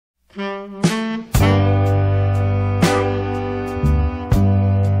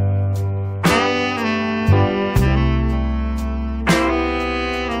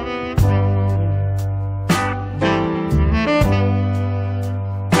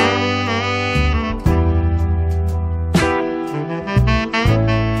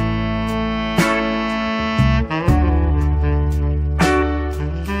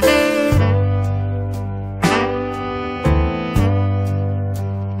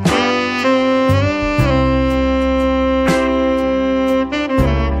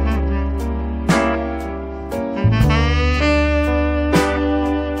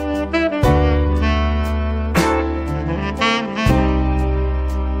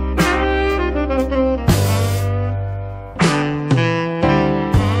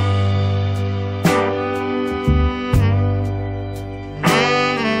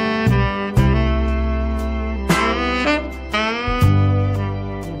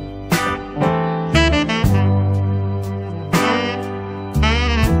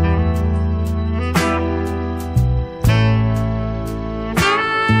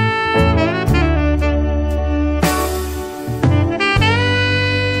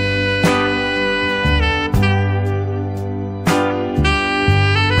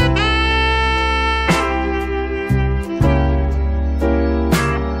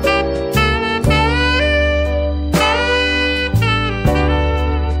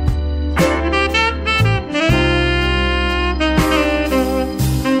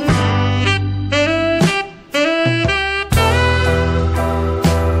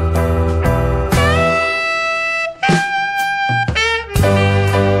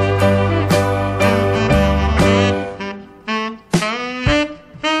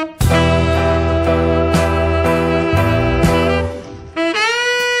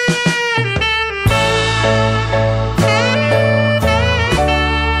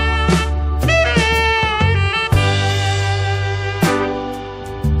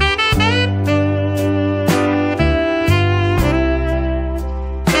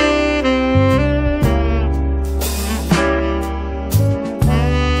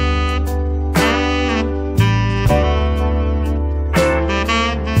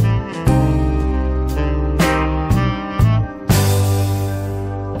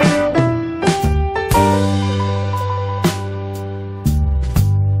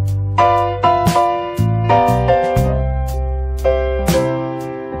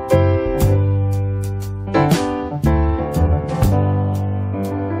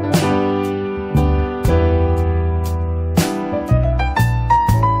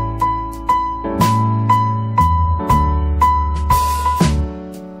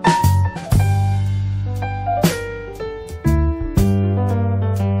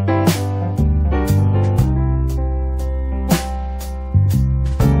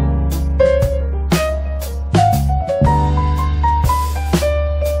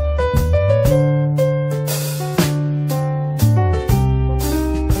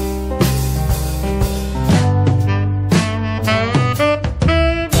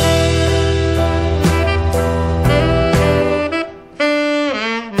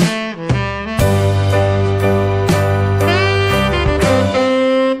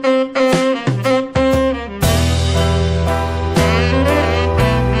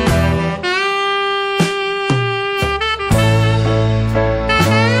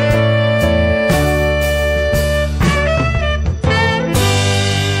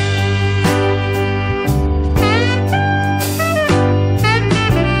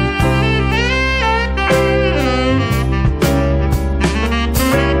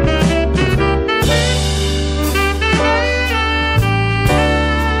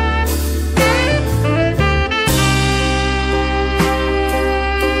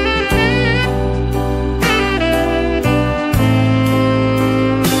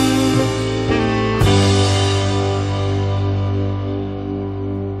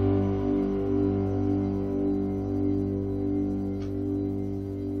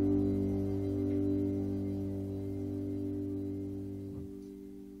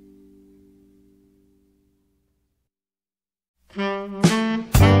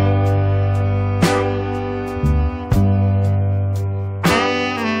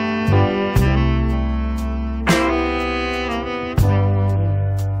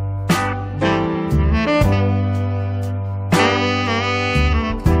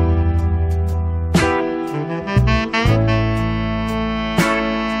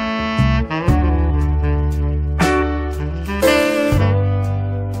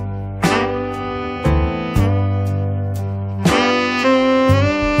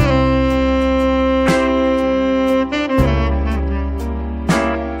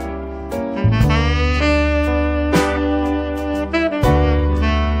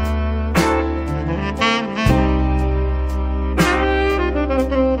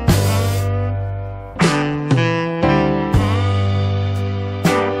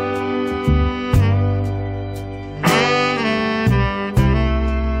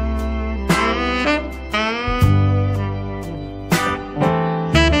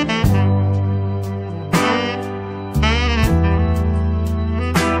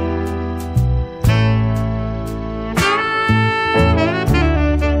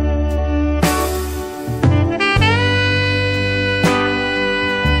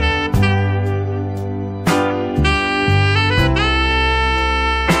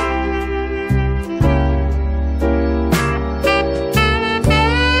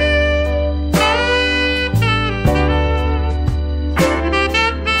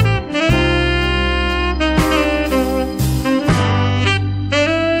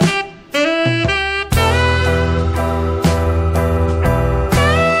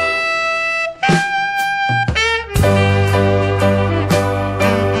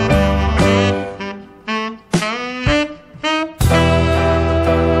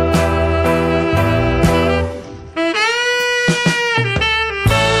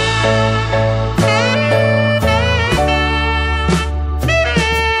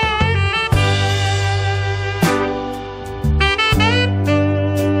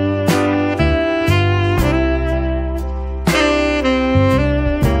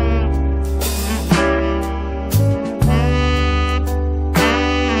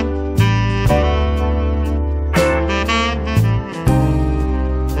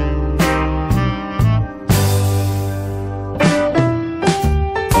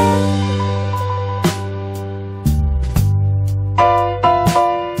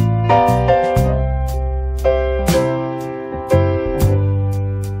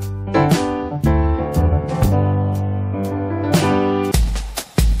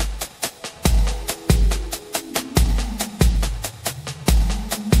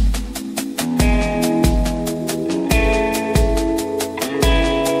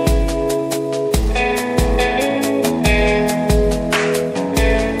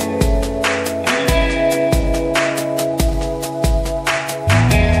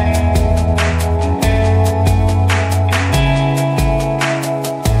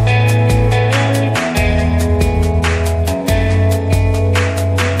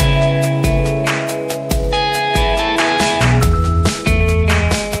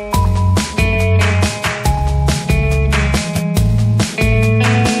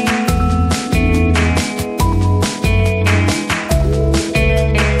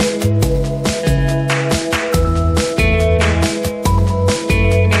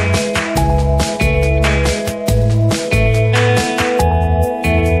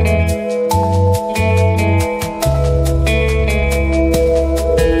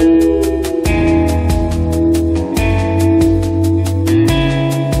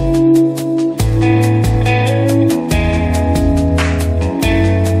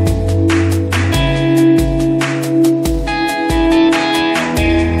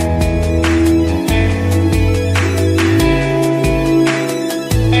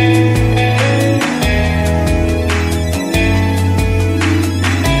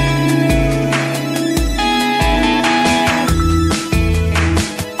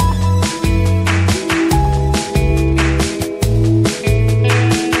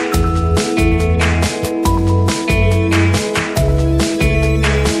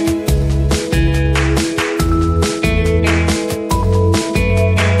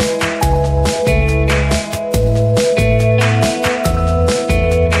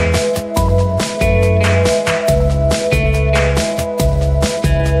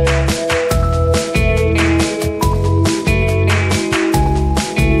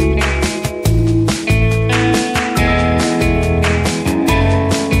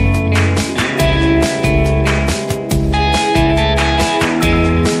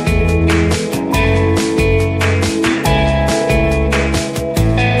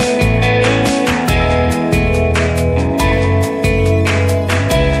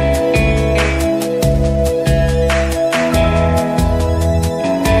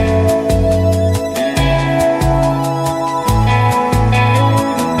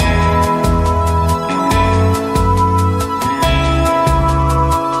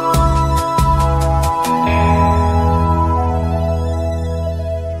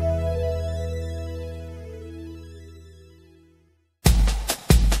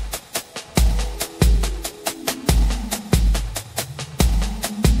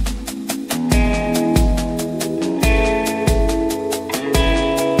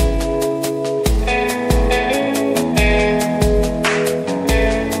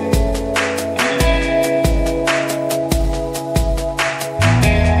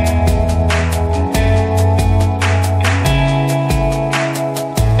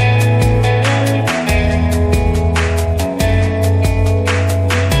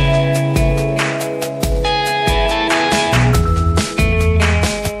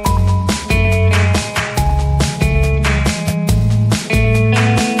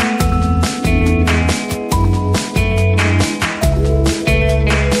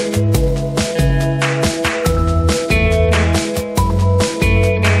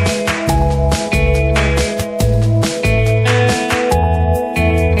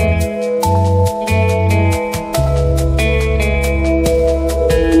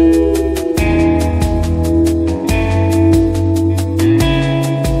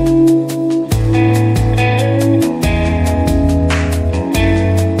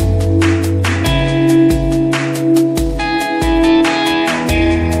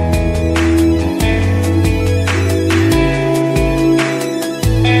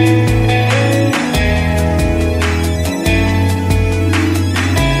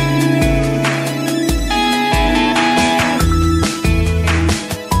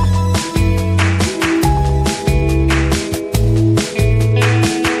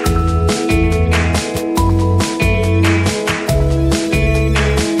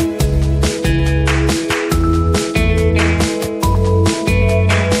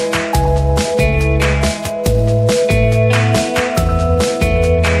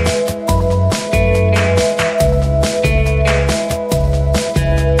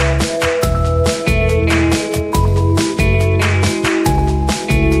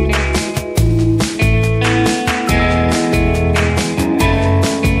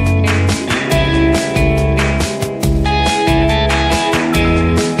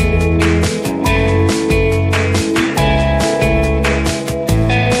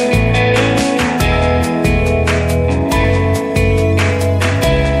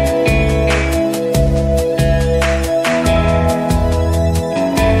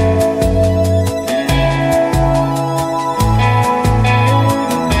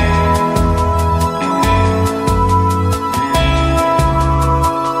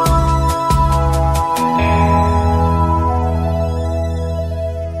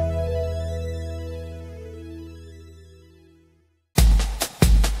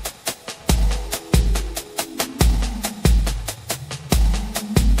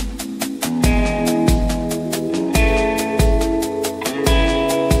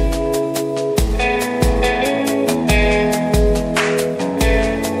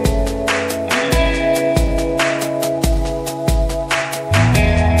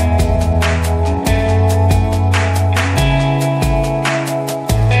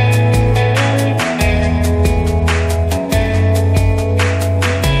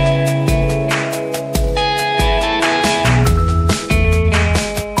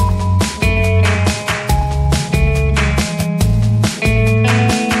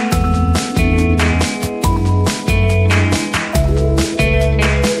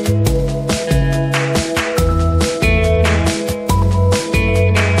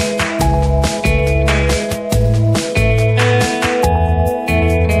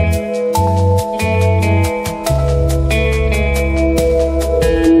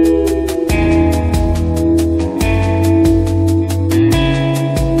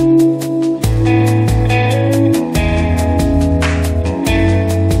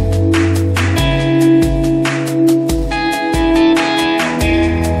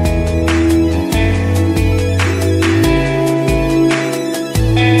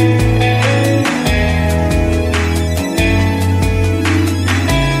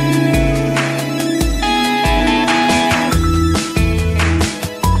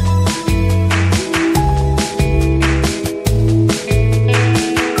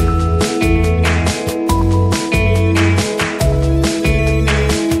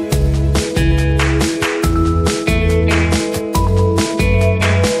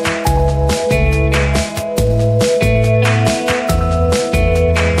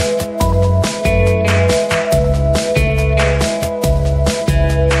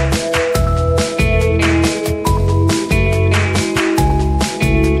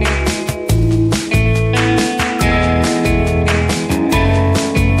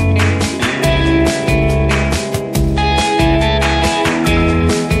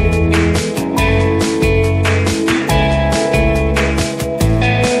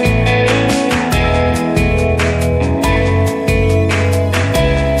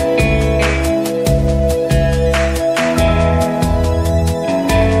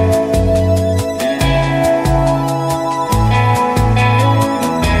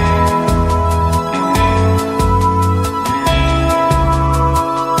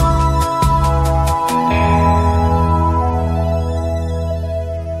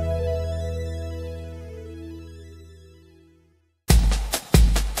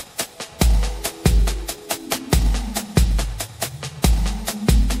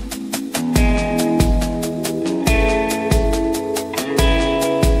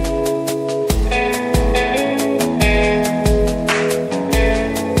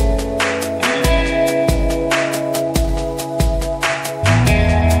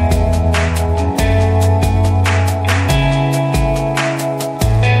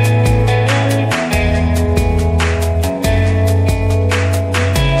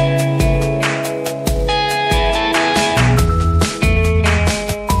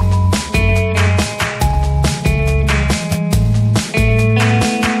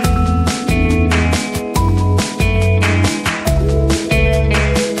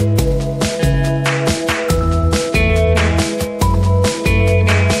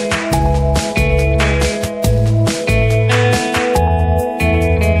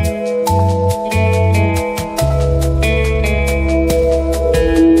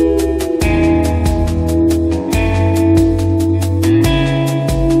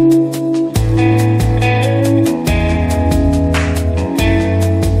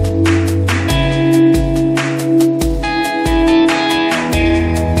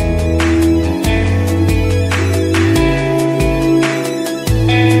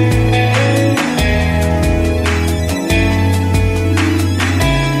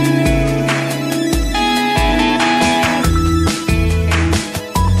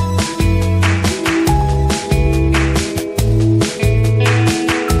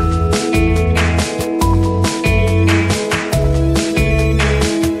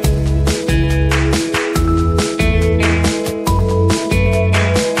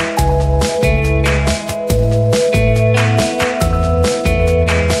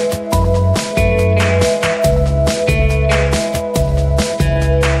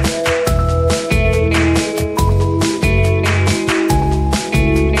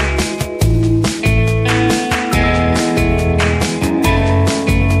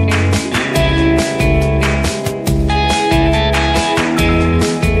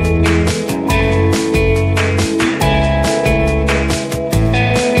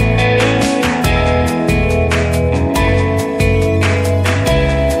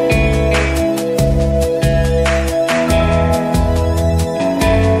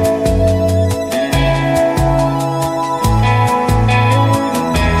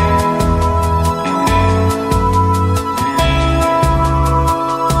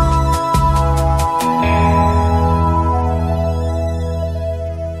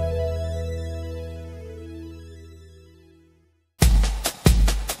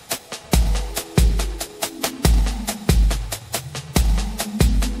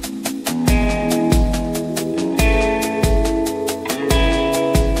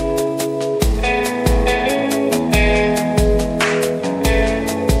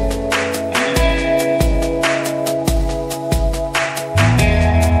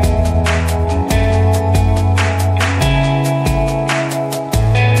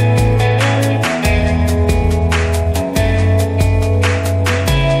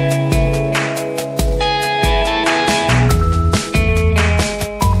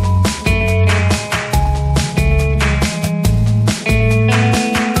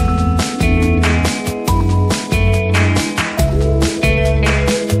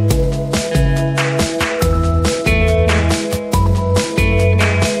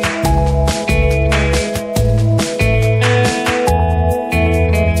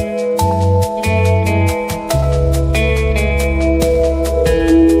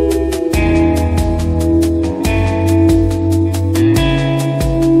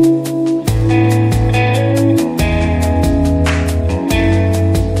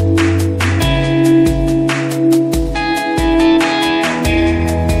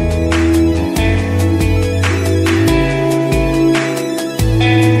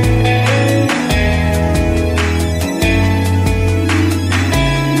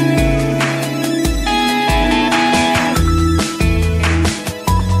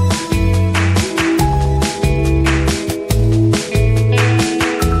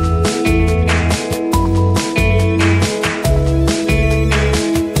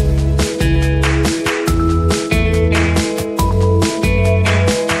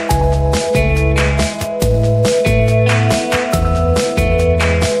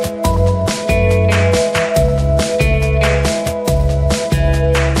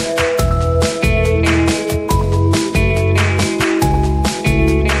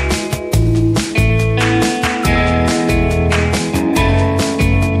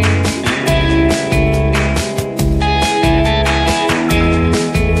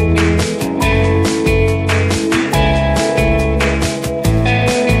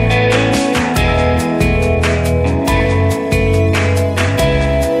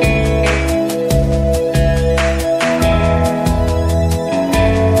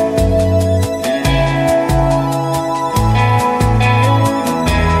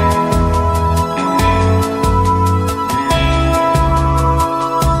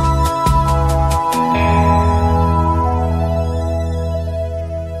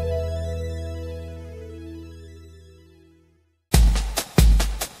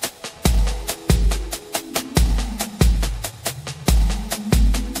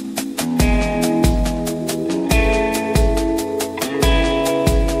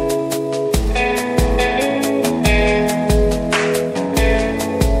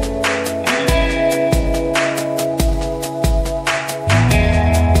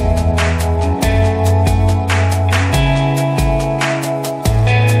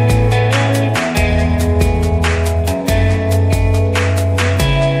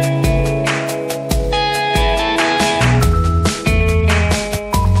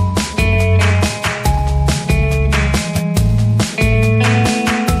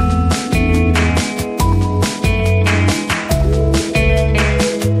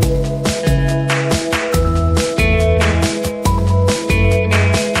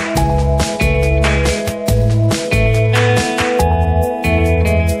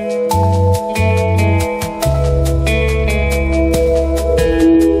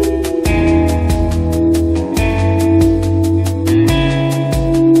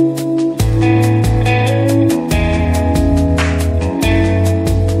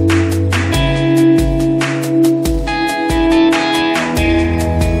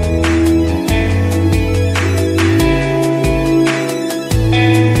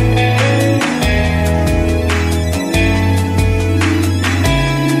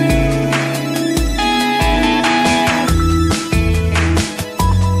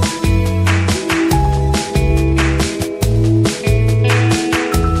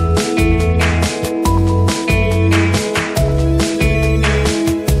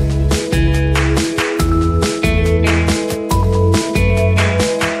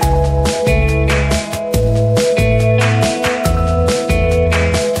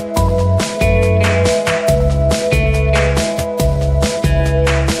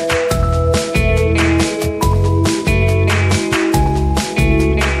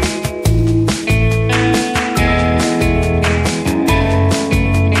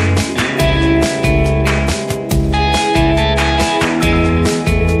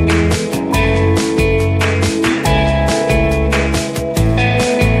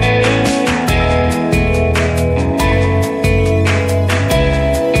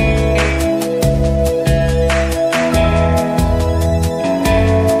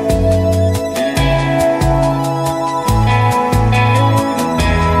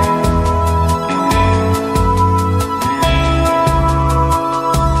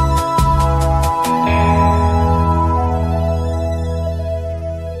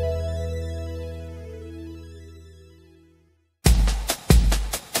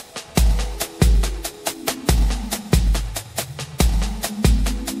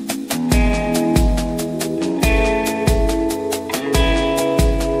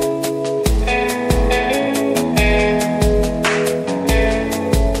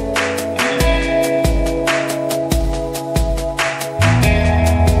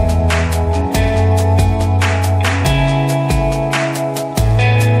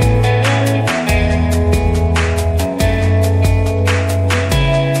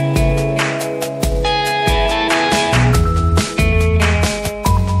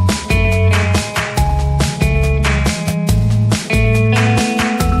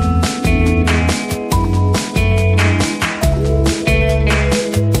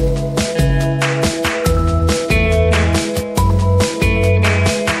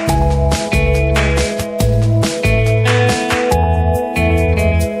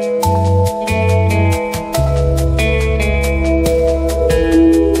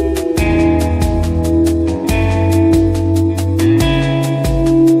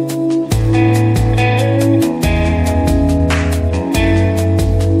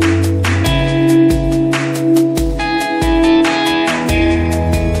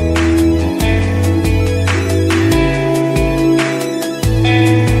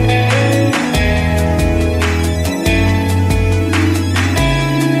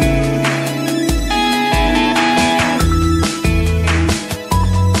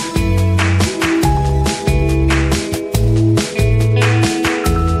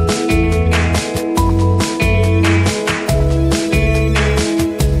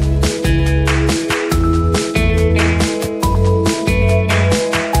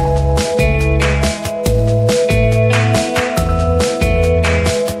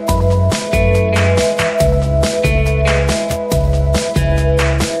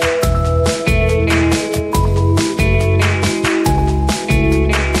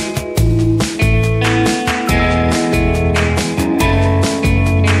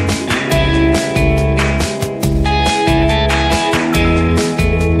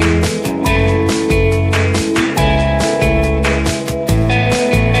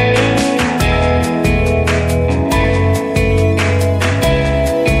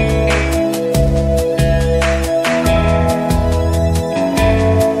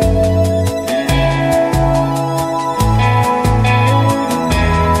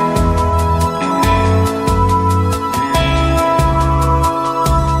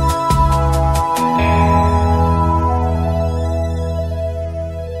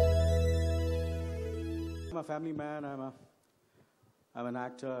a family man. I'm an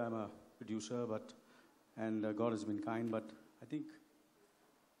actor. I'm a producer. And God has been kind. But I think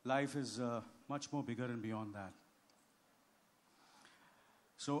life is much more bigger and beyond that.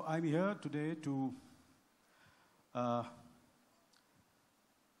 So I'm here today to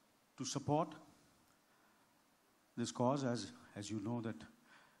support this cause, as you know that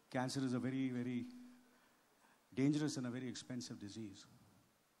cancer is a very, very dangerous and a very expensive disease.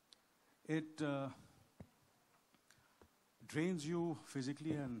 It drains you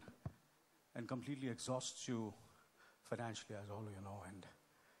physically and completely exhausts you financially, as all you know.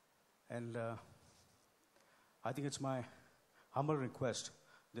 And I think it's my humble request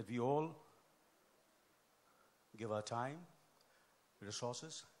that we all give our time,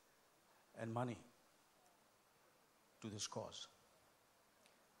 resources, and money to this cause.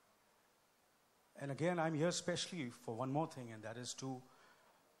 And again, I'm here especially for one more thing, and that is to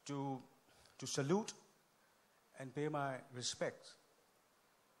salute and pay my respects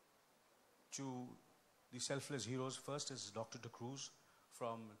to the selfless heroes. First is Dr. De Cruz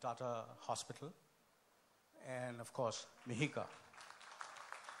from Tata Hospital, and of course, Mihika.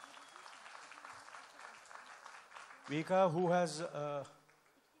 Mihika, who has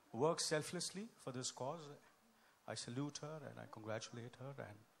worked selflessly for this cause. I salute her and I congratulate her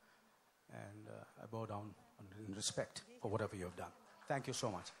and I bow down in respect for whatever you have done. Thank you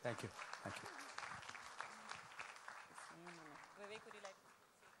so much. Thank you. Thank you. Vivek, would you like to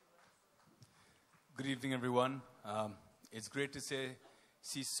say a few words? Good evening, everyone. It's great to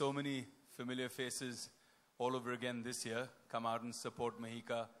see so many familiar faces all over again this year come out and support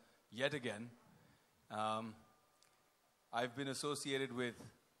Mihika yet again. I've been associated with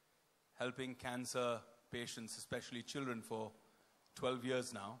helping cancer patients, especially children, for 12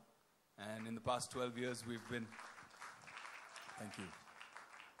 years now. And in the past 12 years, we've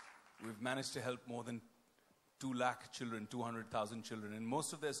managed to help more than 2 lakh children, 200,000 children. And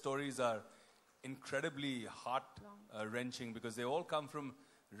most of their stories are incredibly heart-wrenching because they all come from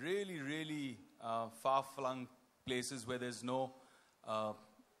really, really far-flung places where there's no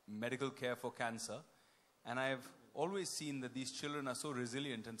medical care for cancer. And I've always seen that these children are so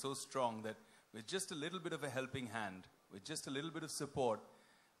resilient and so strong that with just a little bit of a helping hand, with just a little bit of support,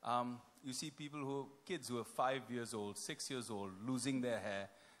 you see kids who are 5 years old, 6 years old, losing their hair,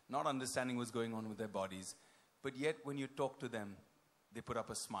 not understanding what's going on with their bodies. But yet, when you talk to them, they put up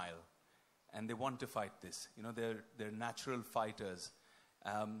a smile. And they want to fight this. You know, they're natural fighters.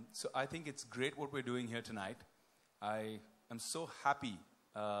 So I think it's great what we're doing here tonight. I am so happy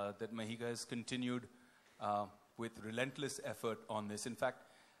that Mihika has continued with relentless effort on this. In fact,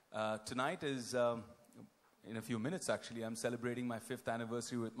 tonight is, in a few minutes actually, I'm celebrating my 5th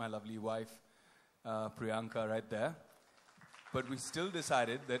anniversary with my lovely wife, Priyanka, right there. But we still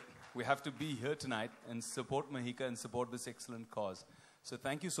decided that we have to be here tonight and support Mihika and support this excellent cause. So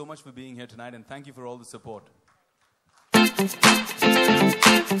thank you so much for being here tonight, and thank you for all the support.